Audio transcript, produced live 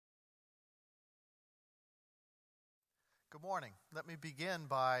Good morning. Let me begin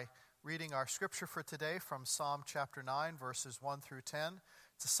by reading our scripture for today from Psalm chapter 9, verses 1 through 10.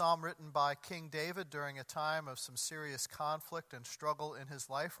 It's a psalm written by King David during a time of some serious conflict and struggle in his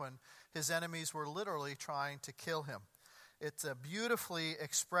life when his enemies were literally trying to kill him. It beautifully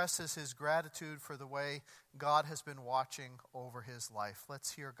expresses his gratitude for the way God has been watching over his life.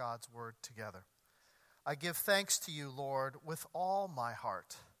 Let's hear God's word together. I give thanks to you, Lord, with all my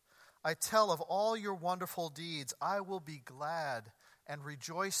heart. I tell of all your wonderful deeds. I will be glad and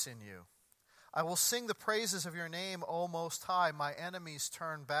rejoice in you. I will sing the praises of your name, O Most High. My enemies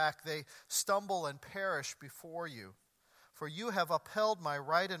turn back. They stumble and perish before you. For you have upheld my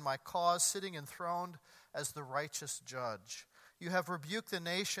right and my cause, sitting enthroned as the righteous judge. You have rebuked the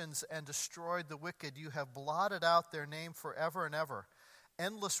nations and destroyed the wicked. You have blotted out their name forever and ever.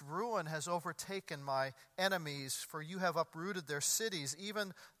 Endless ruin has overtaken my enemies, for you have uprooted their cities.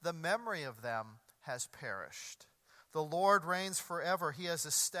 Even the memory of them has perished. The Lord reigns forever. He has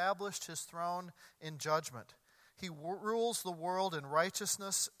established his throne in judgment. He rules the world in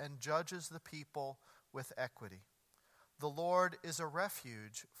righteousness and judges the people with equity. The Lord is a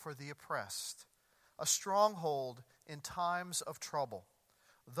refuge for the oppressed, a stronghold in times of trouble.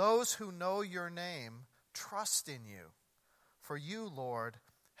 Those who know your name trust in you. For you, Lord,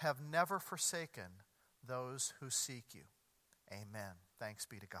 have never forsaken those who seek you. Amen. Thanks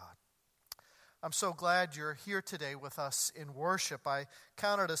be to God. I'm so glad you're here today with us in worship. I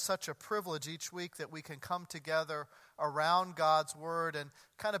count it as such a privilege each week that we can come together around God's Word and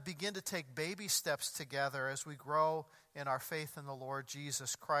kind of begin to take baby steps together as we grow in our faith in the Lord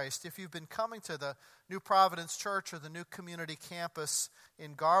Jesus Christ. If you've been coming to the New Providence Church or the New Community Campus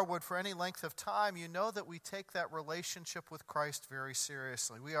in Garwood for any length of time, you know that we take that relationship with Christ very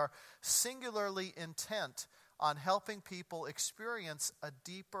seriously. We are singularly intent on helping people experience a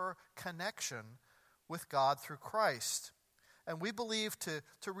deeper connection with God through Christ. And we believe to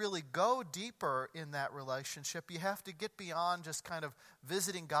really go deeper in that relationship, you have to get beyond just kind of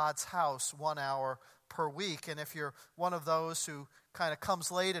visiting God's house 1 hour per week. And if you're one of those who kind of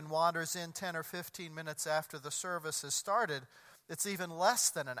comes late and wanders in 10 or 15 minutes after the service has started, it's even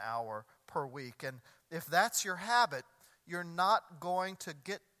less than an hour per week. And if that's your habit, you're not going to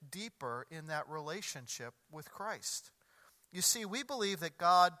get deeper in that relationship with Christ. You see, we believe that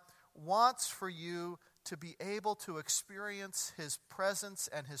God wants for you to be able to experience his presence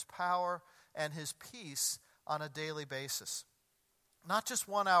and his power and his peace on a daily basis. Not just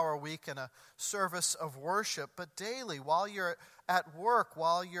 1 hour a week in a service of worship, but daily, while you're at work,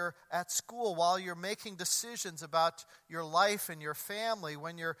 while you're at school, while you're making decisions about your life and your family,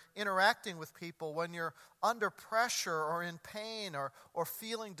 when you're interacting with people, when you're under pressure or in pain or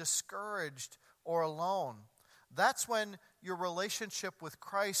feeling discouraged or alone. That's when your relationship with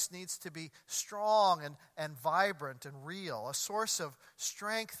Christ needs to be strong and vibrant and real, a source of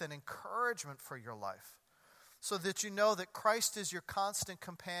strength and encouragement for your life, so that you know that Christ is your constant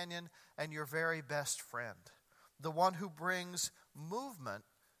companion and your very best friend, the one who brings movement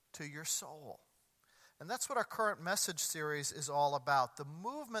to your soul. And that's what our current message series is all about, the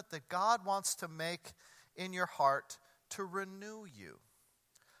movement that God wants to make in your heart to renew you.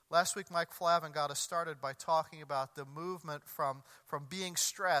 Last week, Mike Flavin got us started by talking about the movement from being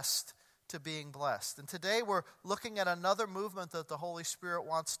stressed to being blessed. And today we're looking at another movement that the Holy Spirit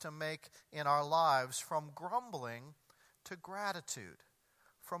wants to make in our lives, from grumbling to gratitude.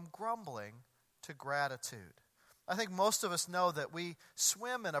 From grumbling to gratitude. I think most of us know that we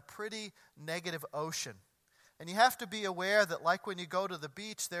swim in a pretty negative ocean. And you have to be aware that, like when you go to the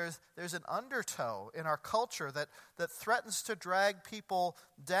beach, there's an undertow in our culture that threatens to drag people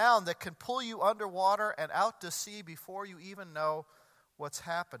down, that can pull you underwater and out to sea before you even know what's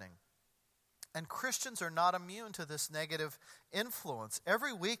happening. And Christians are not immune to this negative influence.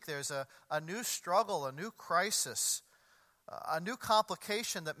 Every week there's a new struggle, a new crisis, a new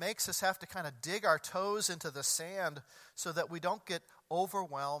complication that makes us have to kind of dig our toes into the sand so that we don't get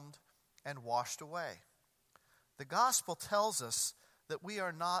overwhelmed and washed away. The gospel tells us that we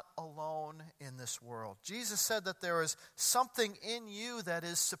are not alone in this world. Jesus said that there is something in you that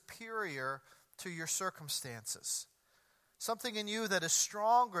is superior to your circumstances. Something in you that is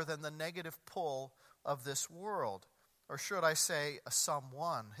stronger than the negative pull of this world. Or should I say, a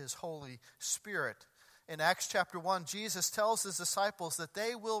someone, his Holy Spirit. In Acts chapter 1, Jesus tells his disciples that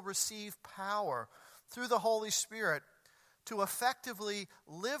they will receive power through the Holy Spirit to effectively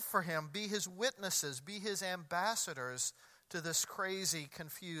live for him, be his witnesses, be his ambassadors to this crazy,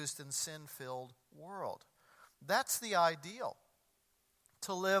 confused, and sin-filled world. That's the ideal,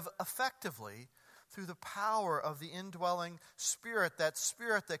 to live effectively through the power of the indwelling Spirit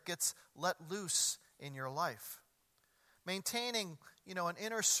that gets let loose in your life. maintaining, an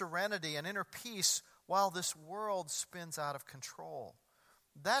inner serenity, an inner peace while this world spins out of control.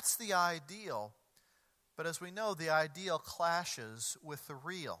 That's the ideal, but as we know, the ideal clashes with the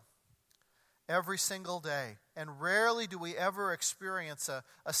real every single day, and rarely do we ever experience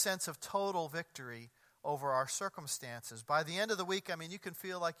a sense of total victory over our circumstances. By the end of the week, you can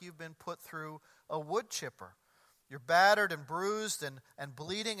feel like you've been put through a wood chipper. You're battered and bruised and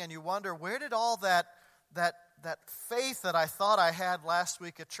bleeding, and you wonder, where did all that faith that I thought I had last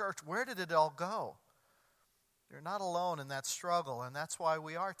week at church, where did it all go? You're not alone in that struggle, and that's why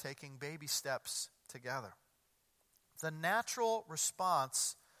we are taking baby steps together. The natural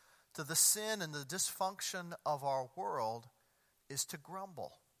response to the sin and the dysfunction of our world is to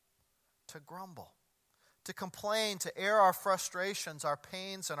grumble, to complain, to air our frustrations, our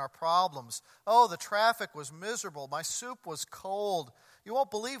pains, and our problems. Oh, the traffic was miserable. My soup was cold. You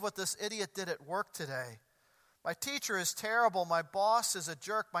won't believe what this idiot did at work today. My teacher is terrible. My boss is a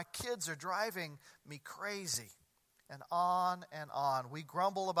jerk. My kids are driving me crazy. And on and on. We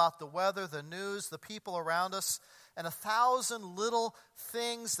grumble about the weather, the news, the people around us, and 1,000 little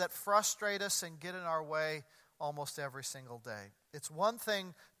things that frustrate us and get in our way almost every single day. It's one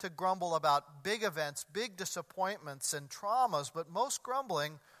thing to grumble about big events, big disappointments, and traumas, but most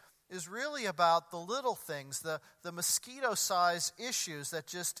grumbling is really about the little things, the mosquito-sized issues that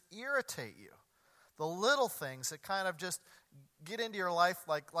just irritate you. The little things that kind of just get into your life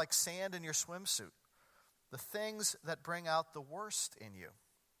like sand in your swimsuit. The things that bring out the worst in you.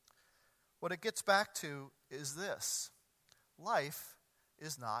 What it gets back to is this. Life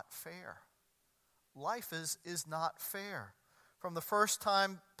is not fair. Life is not fair. From the first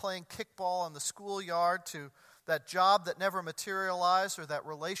time playing kickball in the schoolyard to that job that never materialized or that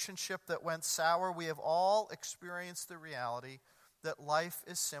relationship that went sour, we have all experienced the reality that life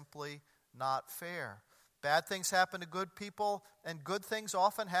is simply not fair. Bad things happen to good people, and good things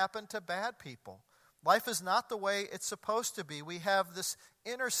often happen to bad people. Life is not the way it's supposed to be. We have this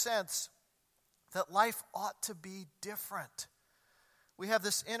inner sense that life ought to be different. We have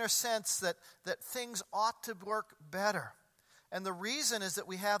this inner sense that things ought to work better. And the reason is that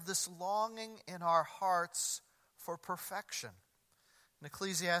we have this longing in our hearts for perfection. In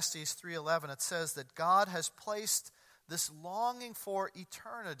Ecclesiastes 3:11, it says that God has placed this longing for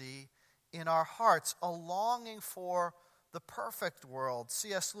eternity in our hearts, a longing for the perfect world.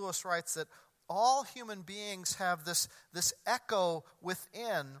 C.S. Lewis writes that all human beings have this echo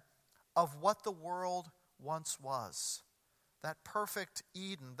within of what the world once was. That perfect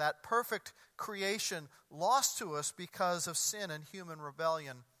Eden, that perfect creation lost to us because of sin and human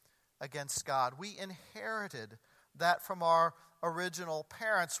rebellion against God. We inherited that from our original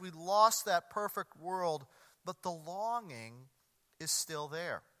parents. We lost that perfect world, but the longing is still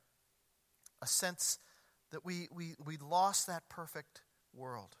there. A sense that we lost that perfect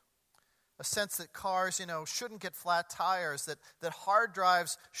world. A sense that cars, shouldn't get flat tires, that hard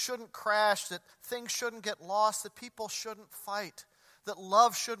drives shouldn't crash, that things shouldn't get lost, that people shouldn't fight, that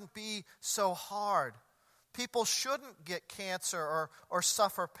love shouldn't be so hard. People shouldn't get cancer or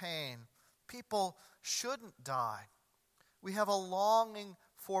suffer pain. People shouldn't die. We have a longing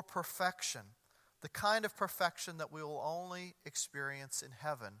for perfection, the kind of perfection that we will only experience in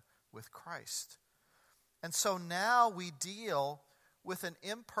heaven with Christ. And so now we deal with an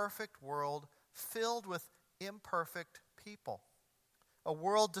imperfect world filled with imperfect people. A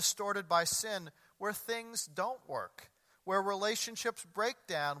world distorted by sin where things don't work, where relationships break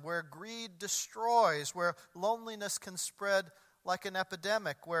down, where greed destroys, where loneliness can spread like an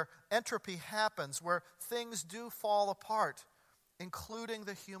epidemic, where entropy happens, where things do fall apart, including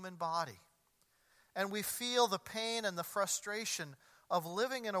the human body. And we feel the pain and the frustration of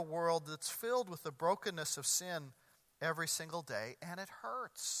living in a world that's filled with the brokenness of sin every single day, and it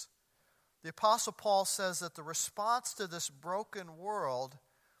hurts. The Apostle Paul says that the response to this broken world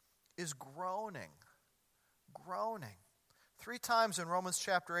is groaning. Groaning. 3 times in Romans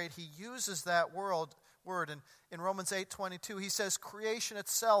chapter 8, he uses that word. In Romans 8:22, he says creation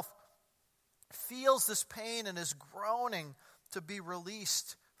itself feels this pain and is groaning to be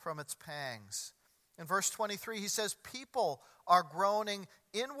released from its pangs. In verse 23, he says people are groaning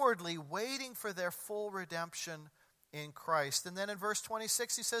inwardly, waiting for their full redemption in Christ. And then in verse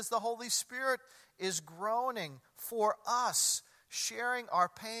 26, he says the Holy Spirit is groaning for us, sharing our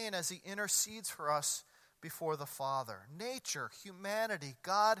pain as he intercedes for us before the Father. Nature, humanity,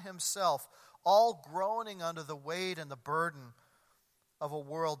 God himself, all groaning under the weight and the burden of a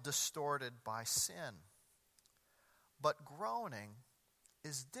world distorted by sin. But groaning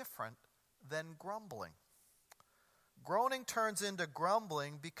is different than grumbling. groaning turns into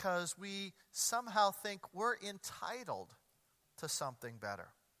grumbling because we somehow think we're entitled to something better.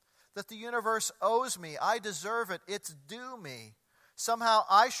 That the universe owes me, I deserve it, it's due me. Somehow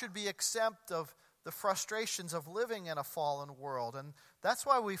I should be exempt of the frustrations of living in a fallen world. And that's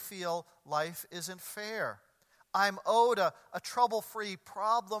why we feel life isn't fair. I'm owed a trouble-free,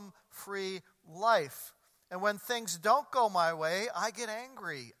 problem-free life. And when things don't go my way, I get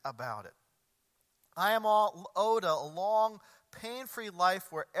angry about it. I am owed a long, pain-free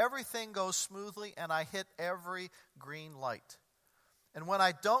life where everything goes smoothly and I hit every green light. And when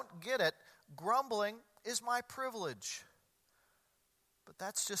I don't get it, grumbling is my privilege. But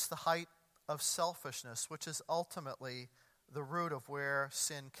that's just the height of selfishness, which is ultimately the root of where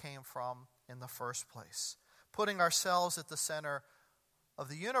sin came from in the first place. Putting ourselves at the center of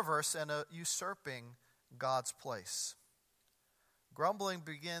the universe and usurping God's place. Grumbling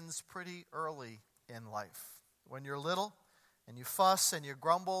begins pretty early in life. When you're little and you fuss and you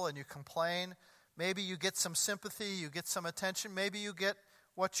grumble and you complain, maybe you get some sympathy, you get some attention, maybe you get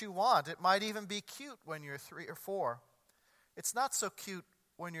what you want. It might even be cute when you're 3 or 4. It's not so cute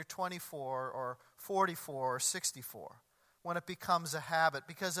when you're 24 or 44 or 64, when it becomes a habit,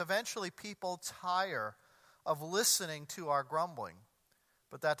 because eventually people tire of listening to our grumbling,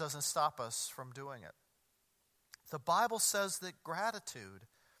 but that doesn't stop us from doing it. The Bible says that gratitude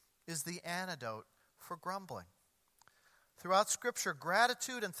is the antidote for grumbling. Throughout Scripture,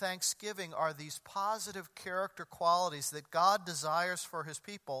 gratitude and thanksgiving are these positive character qualities that God desires for His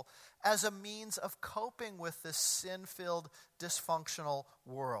people as a means of coping with this sin-filled, dysfunctional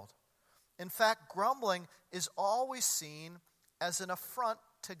world. In fact, grumbling is always seen as an affront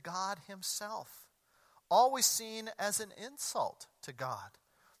to God Himself, always seen as an insult to God.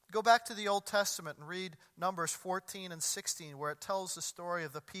 Go back to the Old Testament and read Numbers 14 and 16, where it tells the story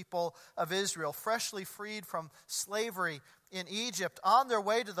of the people of Israel, freshly freed from slavery in Egypt, on their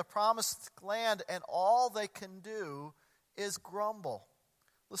way to the promised land, and all they can do is grumble.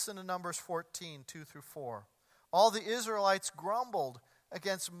 Listen to Numbers 14, 2 through 4. All the Israelites grumbled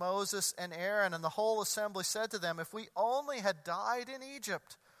against Moses and Aaron, and the whole assembly said to them, "If we only had died in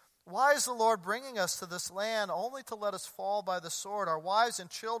Egypt, why is the Lord bringing us to this land only to let us fall by the sword? Our wives and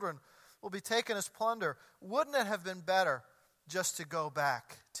children will be taken as plunder. Wouldn't it have been better just to go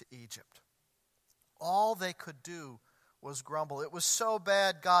back to Egypt?" All they could do was grumble. It was so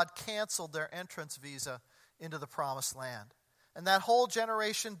bad, God canceled their entrance visa into the promised land. And that whole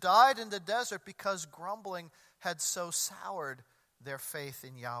generation died in the desert because grumbling had so soured their faith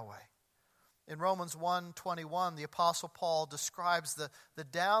in Yahweh. In Romans 1:21, the Apostle Paul describes the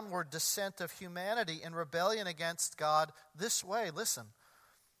downward descent of humanity in rebellion against God this way. Listen.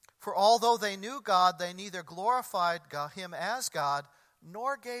 "For although they knew God, they neither glorified Him as God,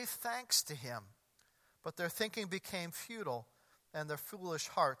 nor gave thanks to Him. But their thinking became futile, and their foolish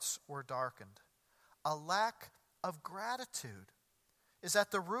hearts were darkened." A lack of gratitude is at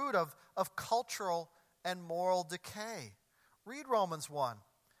the root of cultural and moral decay. Read Romans 1.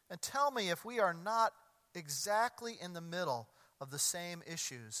 And tell me if we are not exactly in the middle of the same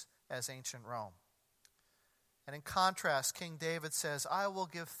issues as ancient Rome. And in contrast, King David says, "I will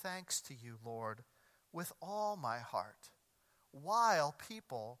give thanks to you, Lord, with all my heart," while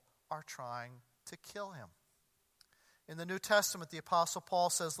people are trying to kill him. In the New Testament, the Apostle Paul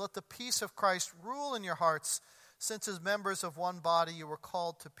says, "Let the peace of Christ rule in your hearts, since as members of one body you were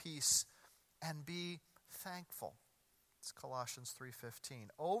called to peace, and be thankful." It's Colossians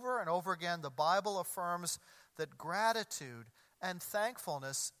 3:15. Over and over again, the Bible affirms that gratitude and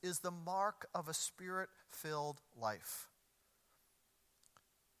thankfulness is the mark of a Spirit-filled life.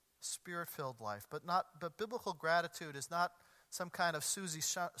 Spirit-filled life. But biblical gratitude is not some kind of Susie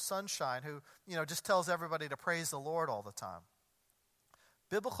Sunshine who, just tells everybody to praise the Lord all the time.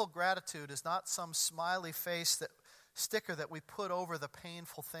 Biblical gratitude is not some smiley face sticker that we put over the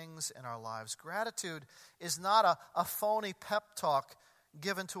painful things in our lives. Gratitude is not a phony pep talk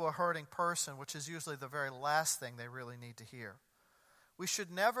given to a hurting person, which is usually the very last thing they really need to hear. We should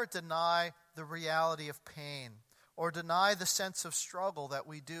never deny the reality of pain or deny the sense of struggle that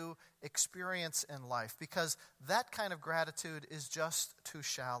we do experience in life, because that kind of gratitude is just too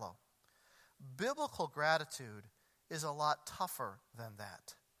shallow. Biblical gratitude is a lot tougher than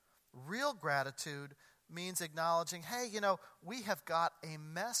that. Real gratitude means acknowledging, hey, we have got a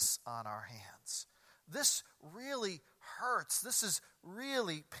mess on our hands. This really hurts. This is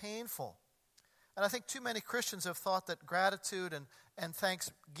really painful. And I think too many Christians have thought that gratitude and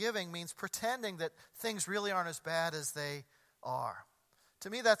thanksgiving means pretending that things really aren't as bad as they are. To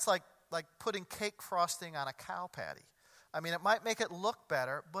me, that's like putting cake frosting on a cow patty. I mean, it might make it look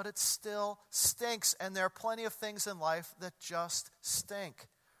better, but it still stinks. And there are plenty of things in life that just stink.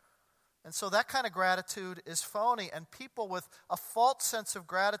 And so that kind of gratitude is phony. And people with a false sense of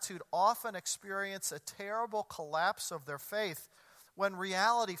gratitude often experience a terrible collapse of their faith when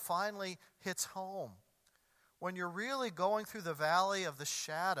reality finally hits home. When you're really going through the valley of the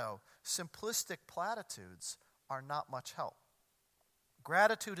shadow, simplistic platitudes are not much help.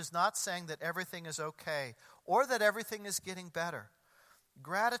 Gratitude is not saying that everything is okay or that everything is getting better.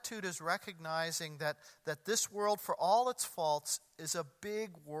 Gratitude is recognizing that this world, for all its faults, is a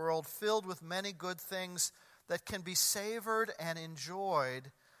big world filled with many good things that can be savored and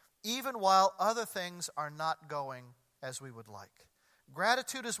enjoyed even while other things are not going as we would like.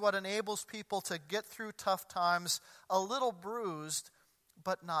 Gratitude is what enables people to get through tough times a little bruised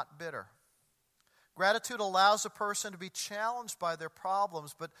but not bitter. Gratitude allows a person to be challenged by their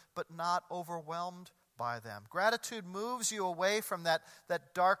problems, but not overwhelmed by them. Gratitude moves you away from that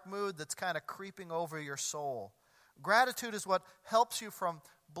dark mood that's kind of creeping over your soul. Gratitude is what helps you from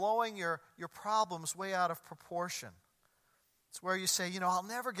blowing your problems way out of proportion. It's where you say, I'll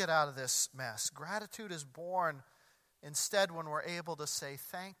never get out of this mess. Gratitude is born instead when we're able to say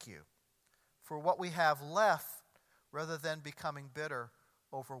thank you for what we have left rather than becoming bitter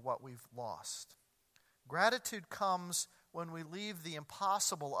over what we've lost. Gratitude comes when we leave the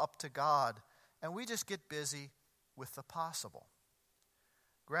impossible up to God and we just get busy with the possible.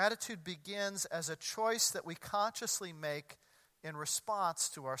 Gratitude begins as a choice that we consciously make in response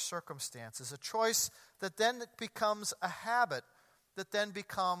to our circumstances, a choice that then becomes a habit, that then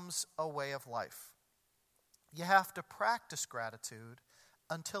becomes a way of life. You have to practice gratitude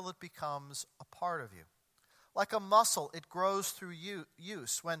until it becomes a part of you. Like a muscle, it grows through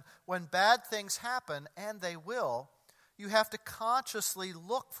use. When bad things happen, and they will, you have to consciously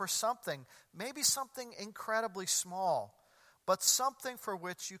look for something, maybe something incredibly small, but something for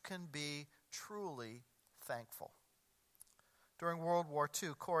which you can be truly thankful. During World War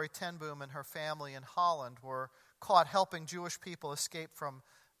II, Corrie ten Boom and her family in Holland were caught helping Jewish people escape from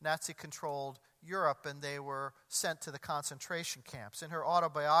Nazi-controlled Europe, and they were sent to the concentration camps. In her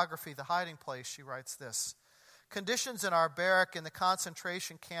autobiography, The Hiding Place, she writes this: "Conditions in our barrack in the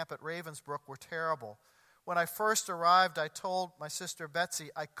concentration camp at Ravensbrück were terrible. When I first arrived, I told my sister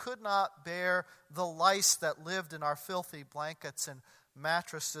Betsy I could not bear the lice that lived in our filthy blankets and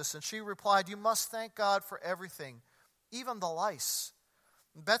mattresses. And she replied, 'You must thank God for everything, even the lice.'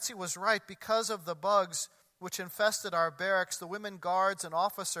 And Betsy was right. Because of the bugs which infested our barracks, the women guards and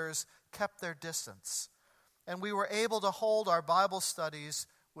officers kept their distance. And we were able to hold our Bible studies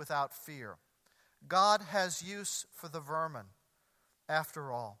without fear. God has use for the vermin,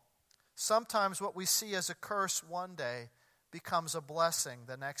 after all. Sometimes what we see as a curse one day becomes a blessing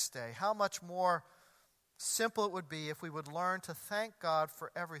the next day. How much more simple it would be if we would learn to thank God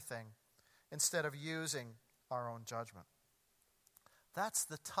for everything instead of using our own judgment." That's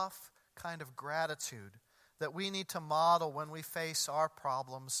the tough kind of gratitude that we need to model when we face our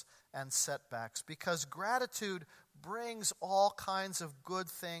problems and setbacks, because gratitude brings all kinds of good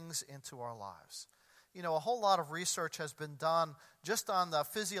things into our lives. A whole lot of research has been done just on the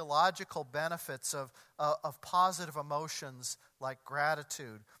physiological benefits of positive emotions like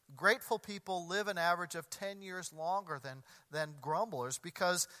gratitude. Grateful people live an average of 10 years longer than grumblers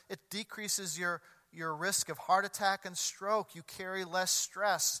because it decreases your risk of heart attack and stroke. You carry less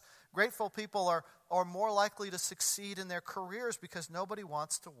stress. Grateful people are more likely to succeed in their careers because nobody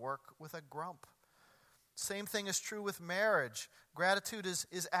wants to work with a grump. Same thing is true with marriage. Gratitude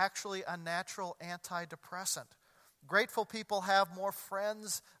is actually a natural antidepressant. Grateful people have more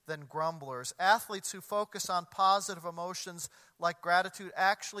friends than grumblers. Athletes who focus on positive emotions like gratitude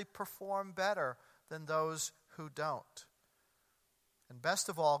actually perform better than those who don't. And best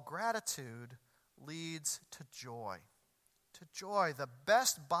of all, gratitude leads to joy. To joy. The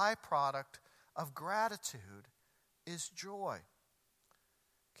best byproduct of gratitude is joy.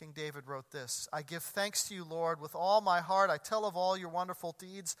 King David wrote this: "I give thanks to you, Lord, with all my heart. I tell of all your wonderful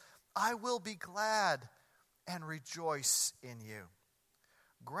deeds. I will be glad and rejoice in you."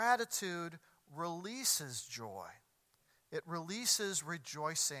 Gratitude releases joy. It releases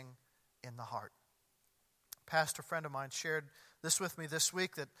rejoicing in the heart. A pastor friend of mine shared this with me this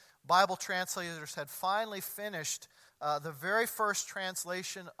week, that Bible translators had finally finished the very first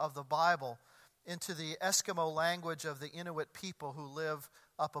translation of the Bible into the Eskimo language of the Inuit people who live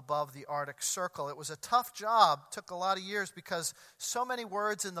up above the Arctic Circle. It was a tough job, took a lot of years, because so many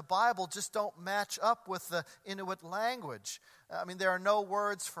words in the Bible just don't match up with the Inuit language. I mean, there are no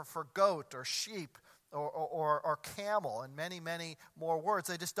words for goat or sheep or camel, and many, many more words.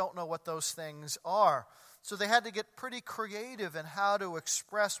 They just don't know what those things are. So they had to get pretty creative in how to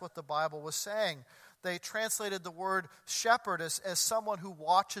express what the Bible was saying. They translated the word shepherd as someone who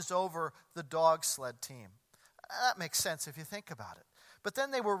watches over the dog sled team. That makes sense if you think about it. But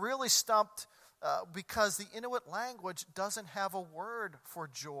then they were really stumped because the Inuit language doesn't have a word for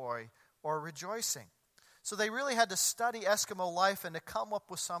joy or rejoicing. So they really had to study Eskimo life and to come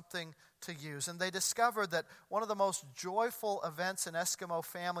up with something to use. And they discovered that one of the most joyful events in Eskimo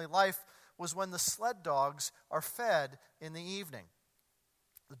family life was when the sled dogs are fed in the evening.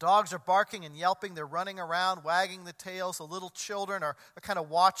 The dogs are barking and yelping. They're running around, wagging the tails. The little children are kind of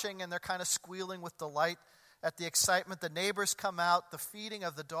watching, and they're kind of squealing with delight at the excitement. The neighbors come out. The feeding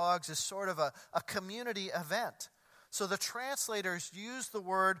of the dogs is sort of a community event. So the translators use the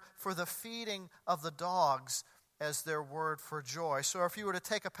word for the feeding of the dogs as their word for joy. So if you were to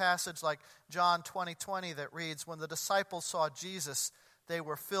take a passage like John 20:20 that reads, when the disciples saw Jesus, they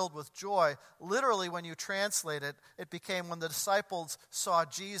were filled with joy. Literally, when you translate it, it became when the disciples saw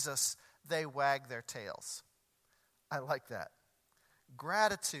Jesus, they wagged their tails. I like that.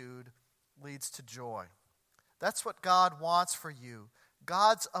 Gratitude leads to joy. That's what God wants for you.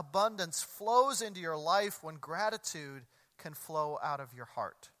 God's abundance flows into your life when gratitude can flow out of your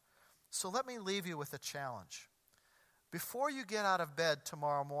heart. So let me leave you with a challenge. Before you get out of bed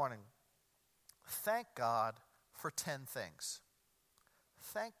tomorrow morning, thank God for 10 things.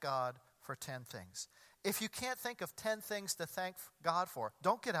 Thank God for 10 things. If you can't think of 10 things to thank God for,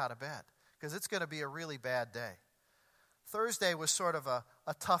 don't get out of bed, because it's going to be a really bad day. Thursday was sort of a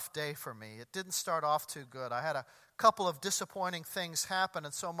tough day for me. It didn't start off too good. I had a couple of disappointing things happen,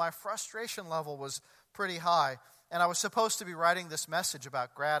 and so my frustration level was pretty high. And I was supposed to be writing this message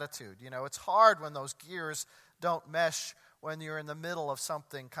about gratitude. You know, it's hard when those gears don't mesh when you're in the middle of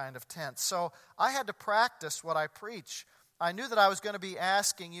something kind of tense. So I had to practice what I preach. I knew that I was going to be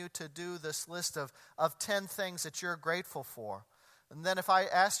asking you to do this list of 10 things that you're grateful for. And then if I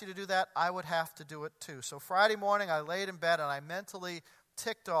asked you to do that, I would have to do it too. So Friday morning, I laid in bed and I mentally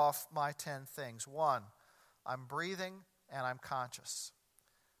ticked off my 10 things. 1, I'm breathing and I'm conscious.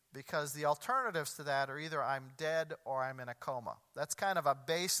 Because the alternatives to that are either I'm dead or I'm in a coma. That's kind of a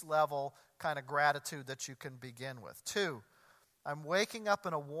base level kind of gratitude that you can begin with. 2, I'm waking up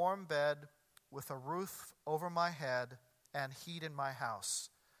in a warm bed with a roof over my head and heat in my house.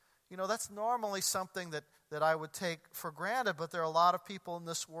 You know, that's normally something that I would take for granted, but there are a lot of people in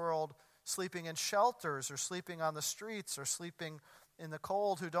this world sleeping in shelters or sleeping on the streets or sleeping in the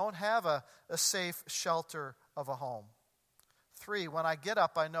cold who don't have a safe shelter of a home. 3, when I get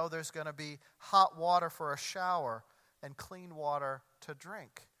up, I know there's going to be hot water for a shower and clean water to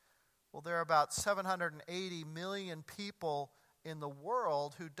drink. Well, there are about 780 million people in the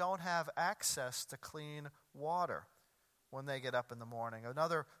world who don't have access to clean water when they get up in the morning.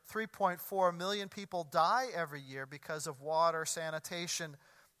 Another 3.4 million people die every year because of water, sanitation,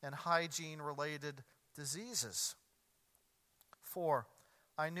 and hygiene-related diseases. 4,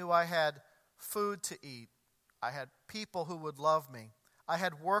 I knew I had food to eat. I had people who would love me. I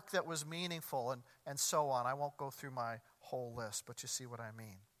had work that was meaningful, and so on. I won't go through my whole list, but you see what I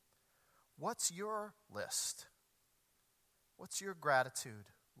mean. What's your list? What's your gratitude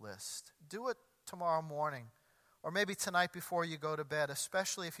list? Do it tomorrow morning, or maybe tonight before you go to bed,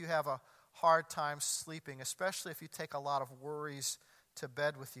 especially if you have a hard time sleeping, especially if you take a lot of worries to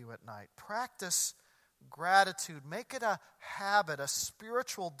bed with you at night. Practice gratitude. Make it a habit, a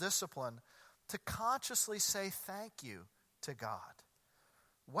spiritual discipline to consciously say thank you to God.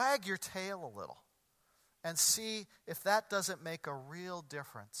 Wag your tail a little and see if that doesn't make a real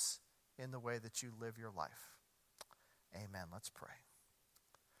difference in the way that you live your life. Amen. Let's pray.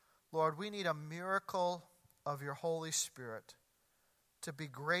 Lord, we need a miracle of your Holy Spirit to be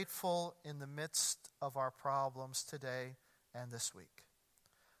grateful in the midst of our problems today and this week.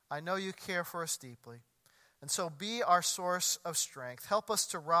 I know you care for us deeply. And so be our source of strength. Help us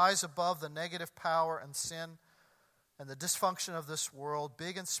to rise above the negative power and sin and the dysfunction of this world,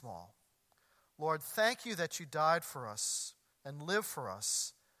 big and small. Lord, thank you that you died for us and live for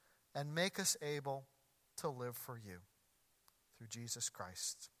us and make us able to live for you. Through Jesus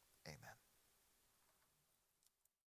Christ, amen.